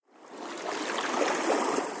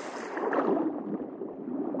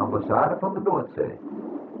ambassade van de Noordzee.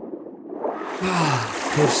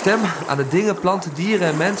 Geef stem aan de dingen, planten, dieren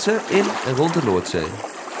en mensen in en rond de Noordzee.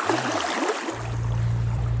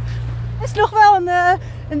 Het is nog wel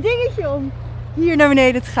een dingetje om hier naar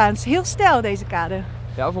beneden te gaan. Het is heel steil, deze kade.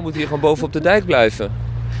 Ja, of we moeten hier gewoon boven op de dijk blijven.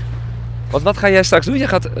 Want wat ga jij straks doen? Je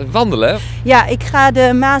gaat wandelen, hè? Ja, ik ga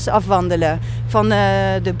de Maas afwandelen. Van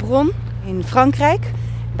de bron in Frankrijk,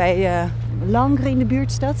 bij Langres in de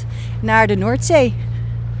buurtstad, naar de Noordzee.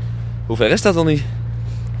 Hoe ver is dat dan niet?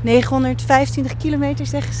 925 kilometer,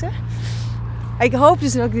 zeggen ze. Ik hoop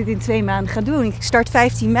dus dat ik dit in 2 maanden ga doen. Ik start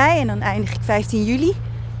 15 mei en dan eindig ik 15 juli.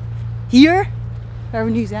 Hier, waar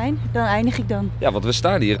we nu zijn, dan eindig ik dan. Ja, want we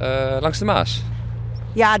staan hier langs de Maas.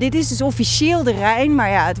 Ja, dit is dus officieel de Rijn, maar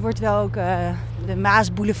ja, het wordt wel ook de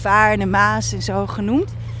Maas Boulevard en de Maas en zo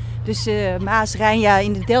genoemd. Dus Maas, Rijn, ja,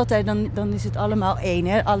 in de delta dan is het allemaal één.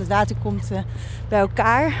 Hè? Al het water komt bij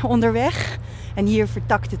elkaar onderweg. En hier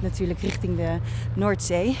vertakt het natuurlijk richting de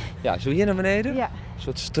Noordzee. Ja, zo hier naar beneden? Ja. Een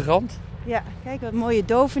soort strand. Ja, kijk wat mooie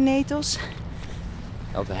dovennetels.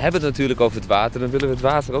 Ja, want we hebben het natuurlijk over het water, dan willen we het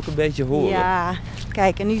water ook een beetje horen. Ja,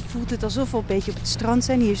 kijk, en nu voelt het alsof we een beetje op het strand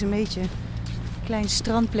zijn. Hier is een beetje een klein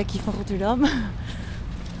strandplekje van Rotterdam.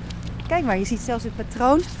 Kijk maar, je ziet zelfs het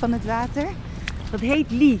patroon van het water. Dat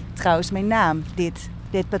heet Lee trouwens, mijn naam,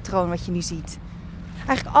 dit patroon wat je nu ziet.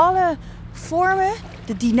 Eigenlijk alle vormen,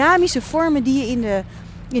 de dynamische vormen die je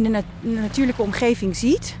in de natuurlijke omgeving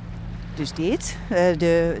ziet. Dus dit,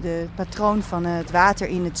 de patroon van het water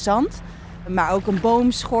in het zand. Maar ook een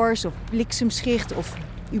boomschors of bliksemschicht of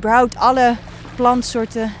überhaupt alle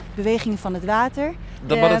plantsoorten, bewegingen van het water.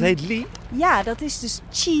 Maar dat heet Lee? Ja, dat is dus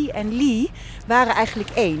Qi en Li waren eigenlijk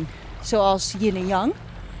één. Zoals yin en yang.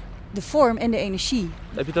 De vorm en de energie.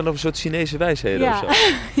 Heb je het dan over een soort Chinese wijsheden Ja. of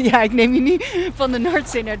zo? Ja, ik neem je nu van de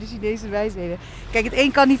Noordzee naar de Chinese wijsheden. Kijk, het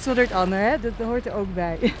een kan niet zonder het ander, hè? Dat hoort er ook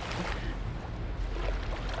bij.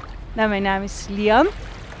 Nou, mijn naam is Lian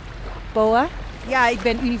Poa. Ja, ik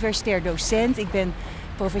ben universitair docent. Ik ben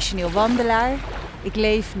professioneel wandelaar. Ik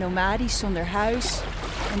leef nomadisch, zonder huis.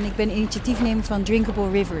 En ik ben initiatiefnemer van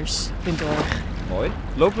drinkwater.org. Mooi.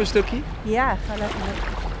 Lopen we een stukje? Ja, ga lekker.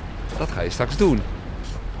 Dat ga je straks doen.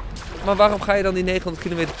 Maar waarom ga je dan die 900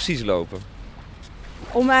 kilometer precies lopen?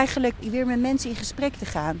 Om eigenlijk weer met mensen in gesprek te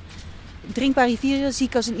gaan. Drinkbare rivieren zie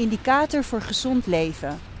ik als een indicator voor gezond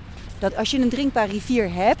leven. Dat als je een drinkbare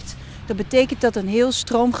rivier hebt, dat betekent dat een heel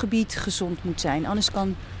stroomgebied gezond moet zijn. Anders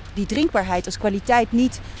kan die drinkbaarheid als kwaliteit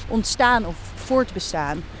niet ontstaan of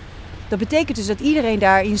voortbestaan. Dat betekent dus dat iedereen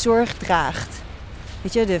daarin zorg draagt.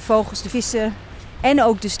 Weet je, de vogels, de vissen en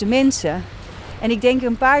ook dus de mensen. En ik denk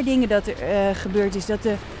een paar dingen dat er gebeurd is. Dat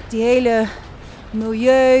die hele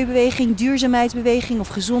milieubeweging, duurzaamheidsbeweging of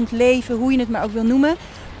gezond leven, hoe je het maar ook wil noemen,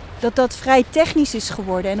 dat vrij technisch is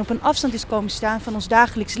geworden en op een afstand is komen staan van ons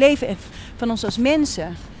dagelijks leven en van ons als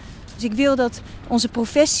mensen. Dus ik wil dat onze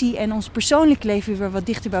professie en ons persoonlijk leven weer wat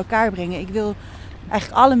dichter bij elkaar brengen. Ik wil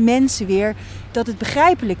eigenlijk alle mensen weer dat het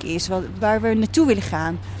begrijpelijk is waar we naartoe willen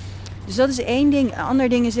gaan. Dus dat is één ding. Een ander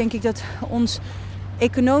ding is denk ik dat ons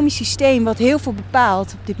economisch systeem, wat heel veel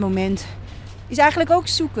bepaalt op dit moment, is eigenlijk ook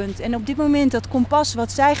zoekend. En op dit moment dat kompas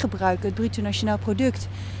wat zij gebruiken, het bruto nationaal product,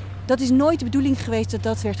 dat is nooit de bedoeling geweest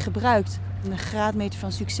dat werd gebruikt. Een graadmeter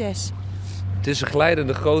van succes. Tussen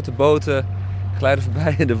glijdende grote boten glijden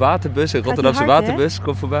voorbij in de waterbus. De Rotterdamse hard, waterbus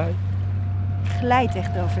komt voorbij. Glijdt echt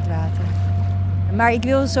over het water. Maar ik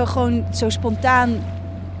wil zo spontaan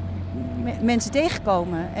mensen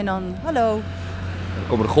tegenkomen. En dan, hallo. Dan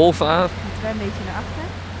komen de golven aan. Moeten wij een beetje naar achter?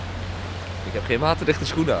 Ik heb geen waterdichte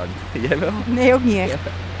schoenen aan. Jij wel? Nee, ook niet echt.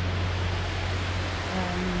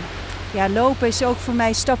 Ja, lopen is ook voor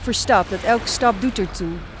mij stap voor stap. Dat elke stap doet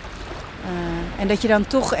ertoe. En dat je dan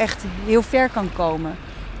toch echt heel ver kan komen.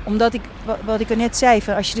 Omdat wat ik er net zei,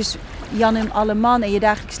 van als je dus Jan en alle man en je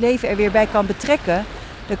dagelijks leven er weer bij kan betrekken,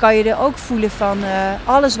 dan kan je er ook voelen van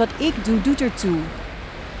alles wat ik doe, doet ertoe.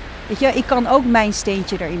 Weet je, ik kan ook mijn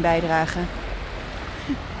steentje erin bijdragen.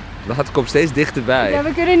 Het komt steeds dichterbij. Ja,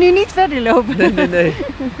 we kunnen nu niet verder lopen. Nee.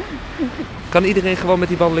 Kan iedereen gewoon met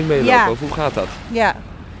die wandeling meelopen? Ja. Of hoe gaat dat? Ja.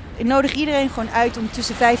 Ik nodig iedereen gewoon uit om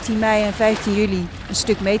tussen 15 mei en 15 juli een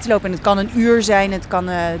stuk mee te lopen. En het kan een uur zijn, het kan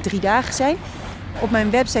 3 dagen zijn. Op mijn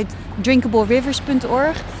website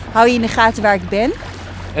drinkwater.org hou je in de gaten waar ik ben.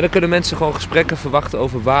 En dan kunnen mensen gewoon gesprekken verwachten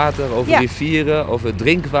over water, over rivieren, over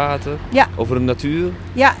drinkwater, over de natuur.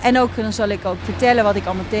 Ja, en dan zal ik ook vertellen wat ik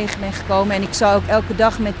allemaal tegen ben gekomen. En ik zal ook elke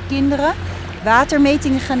dag met kinderen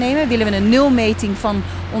watermetingen gaan nemen. Willen we een nulmeting van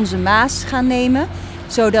onze Maas gaan nemen.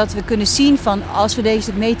 Zodat we kunnen zien van als we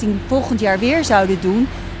deze meting volgend jaar weer zouden doen,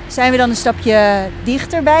 Zijn we dan een stapje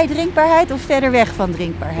dichter bij drinkbaarheid of verder weg van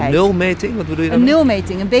drinkbaarheid? Een nulmeting, wat bedoel je dan? Een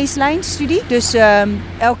nulmeting, een baseline-studie. Dus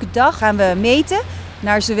elke dag gaan we meten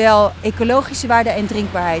naar zowel ecologische waarden en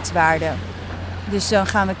drinkbaarheidswaarden. Dus dan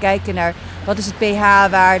gaan we kijken naar wat is het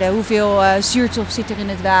pH-waarde, hoeveel zuurstof zit er in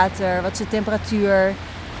het water, wat is de temperatuur.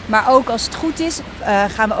 Maar ook als het goed is,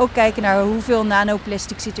 gaan we ook kijken naar hoeveel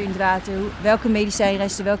nanoplastic zit er in het water. Welke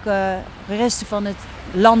medicijnresten, welke resten van het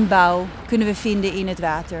landbouw kunnen we vinden in het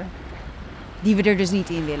water. Die we er dus niet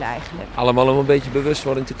in willen eigenlijk. Allemaal om een beetje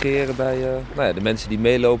bewustwording te creëren bij de mensen die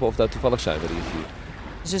meelopen of daar toevallig zijn bij de rivier.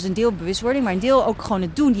 Dus dat is een deel bewustwording, maar een deel ook gewoon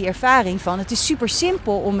het doen, die ervaring van. Het is super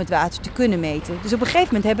simpel om het water te kunnen meten. Dus op een gegeven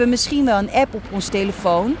moment hebben we misschien wel een app op ons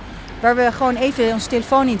telefoon, waar we gewoon even onze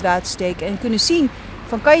telefoon in het water steken en kunnen zien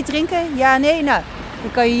van kan je drinken? Ja, nee, nou,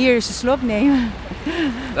 dan kan je hier eens een slok nemen.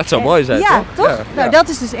 Dat zou mooi zijn, ja, toch? toch? Nou, dat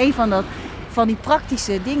is dus een van die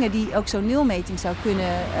praktische dingen die ook zo'n nulmeting zou kunnen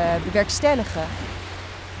bewerkstelligen.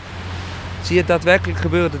 Zie je het daadwerkelijk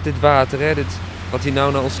gebeuren dat dit water, hè, wat hier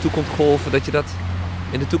nou naar ons toe komt golven, dat je dat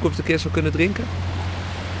in de toekomst een keer zou kunnen drinken?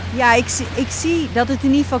 Ja, ik zie dat het in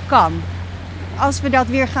ieder geval kan. Als we dat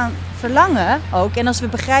weer gaan verlangen ook en als we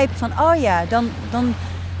begrijpen van dan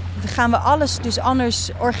gaan we alles dus anders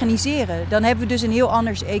organiseren. Dan hebben we dus een heel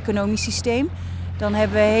anders economisch systeem. Dan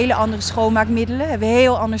hebben we hele andere schoonmaakmiddelen, hebben we een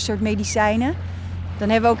heel ander soort medicijnen. Dan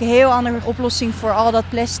hebben we ook een heel andere oplossing voor al dat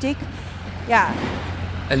plastic. Ja.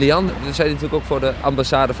 En Lian, we zijn natuurlijk ook voor de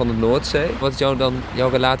ambassade van de Noordzee. Wat is jouw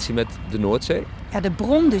relatie met de Noordzee? Ja, de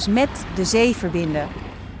bron dus met de zee verbinden.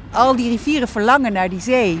 Al die rivieren verlangen naar die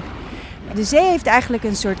zee. De zee heeft eigenlijk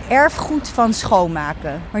een soort erfgoed van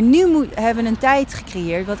schoonmaken. Maar nu hebben we een tijd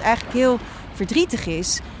gecreëerd, wat eigenlijk heel verdrietig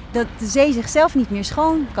is, dat de zee zichzelf niet meer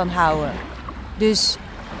schoon kan houden. Dus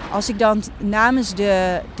als ik dan namens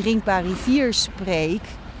de drinkbare rivier spreek,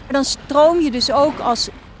 dan stroom je dus ook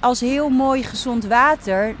als heel mooi gezond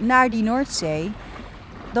water naar die Noordzee.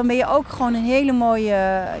 Dan ben je ook gewoon een hele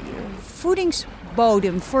mooie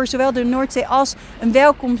voedingsbodem voor zowel de Noordzee als een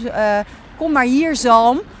kom maar hier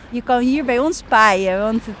zalm. Je kan hier bij ons paaien,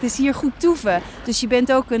 want het is hier goed toeven. Dus je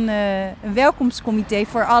bent ook een welkomstcomité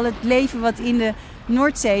voor al het leven wat in de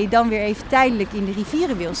Noordzee dan weer even tijdelijk in de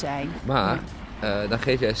rivieren wil zijn. Maar dan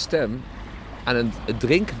geef jij stem aan een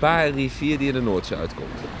drinkbare rivier die in de Noordzee uitkomt.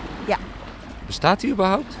 Ja. Bestaat die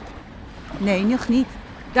überhaupt? Nee, nog niet.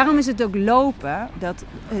 Daarom is het ook lopen, dat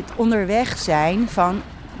het onderweg zijn van...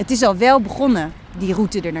 Het is al wel begonnen, die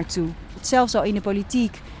route er naartoe. Zelfs al in de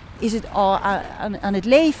politiek is het al aan het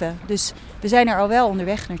leven. Dus we zijn er al wel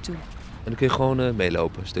onderweg naartoe. En dan kun je gewoon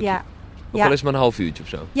meelopen een stukje? Ja. Ook al is het maar een half uurtje of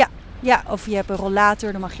zo? Ja, of je hebt een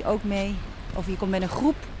rollator, dan mag je ook mee. Of je komt met een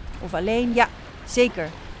groep of alleen. Ja, zeker.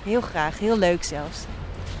 Heel graag. Heel leuk zelfs.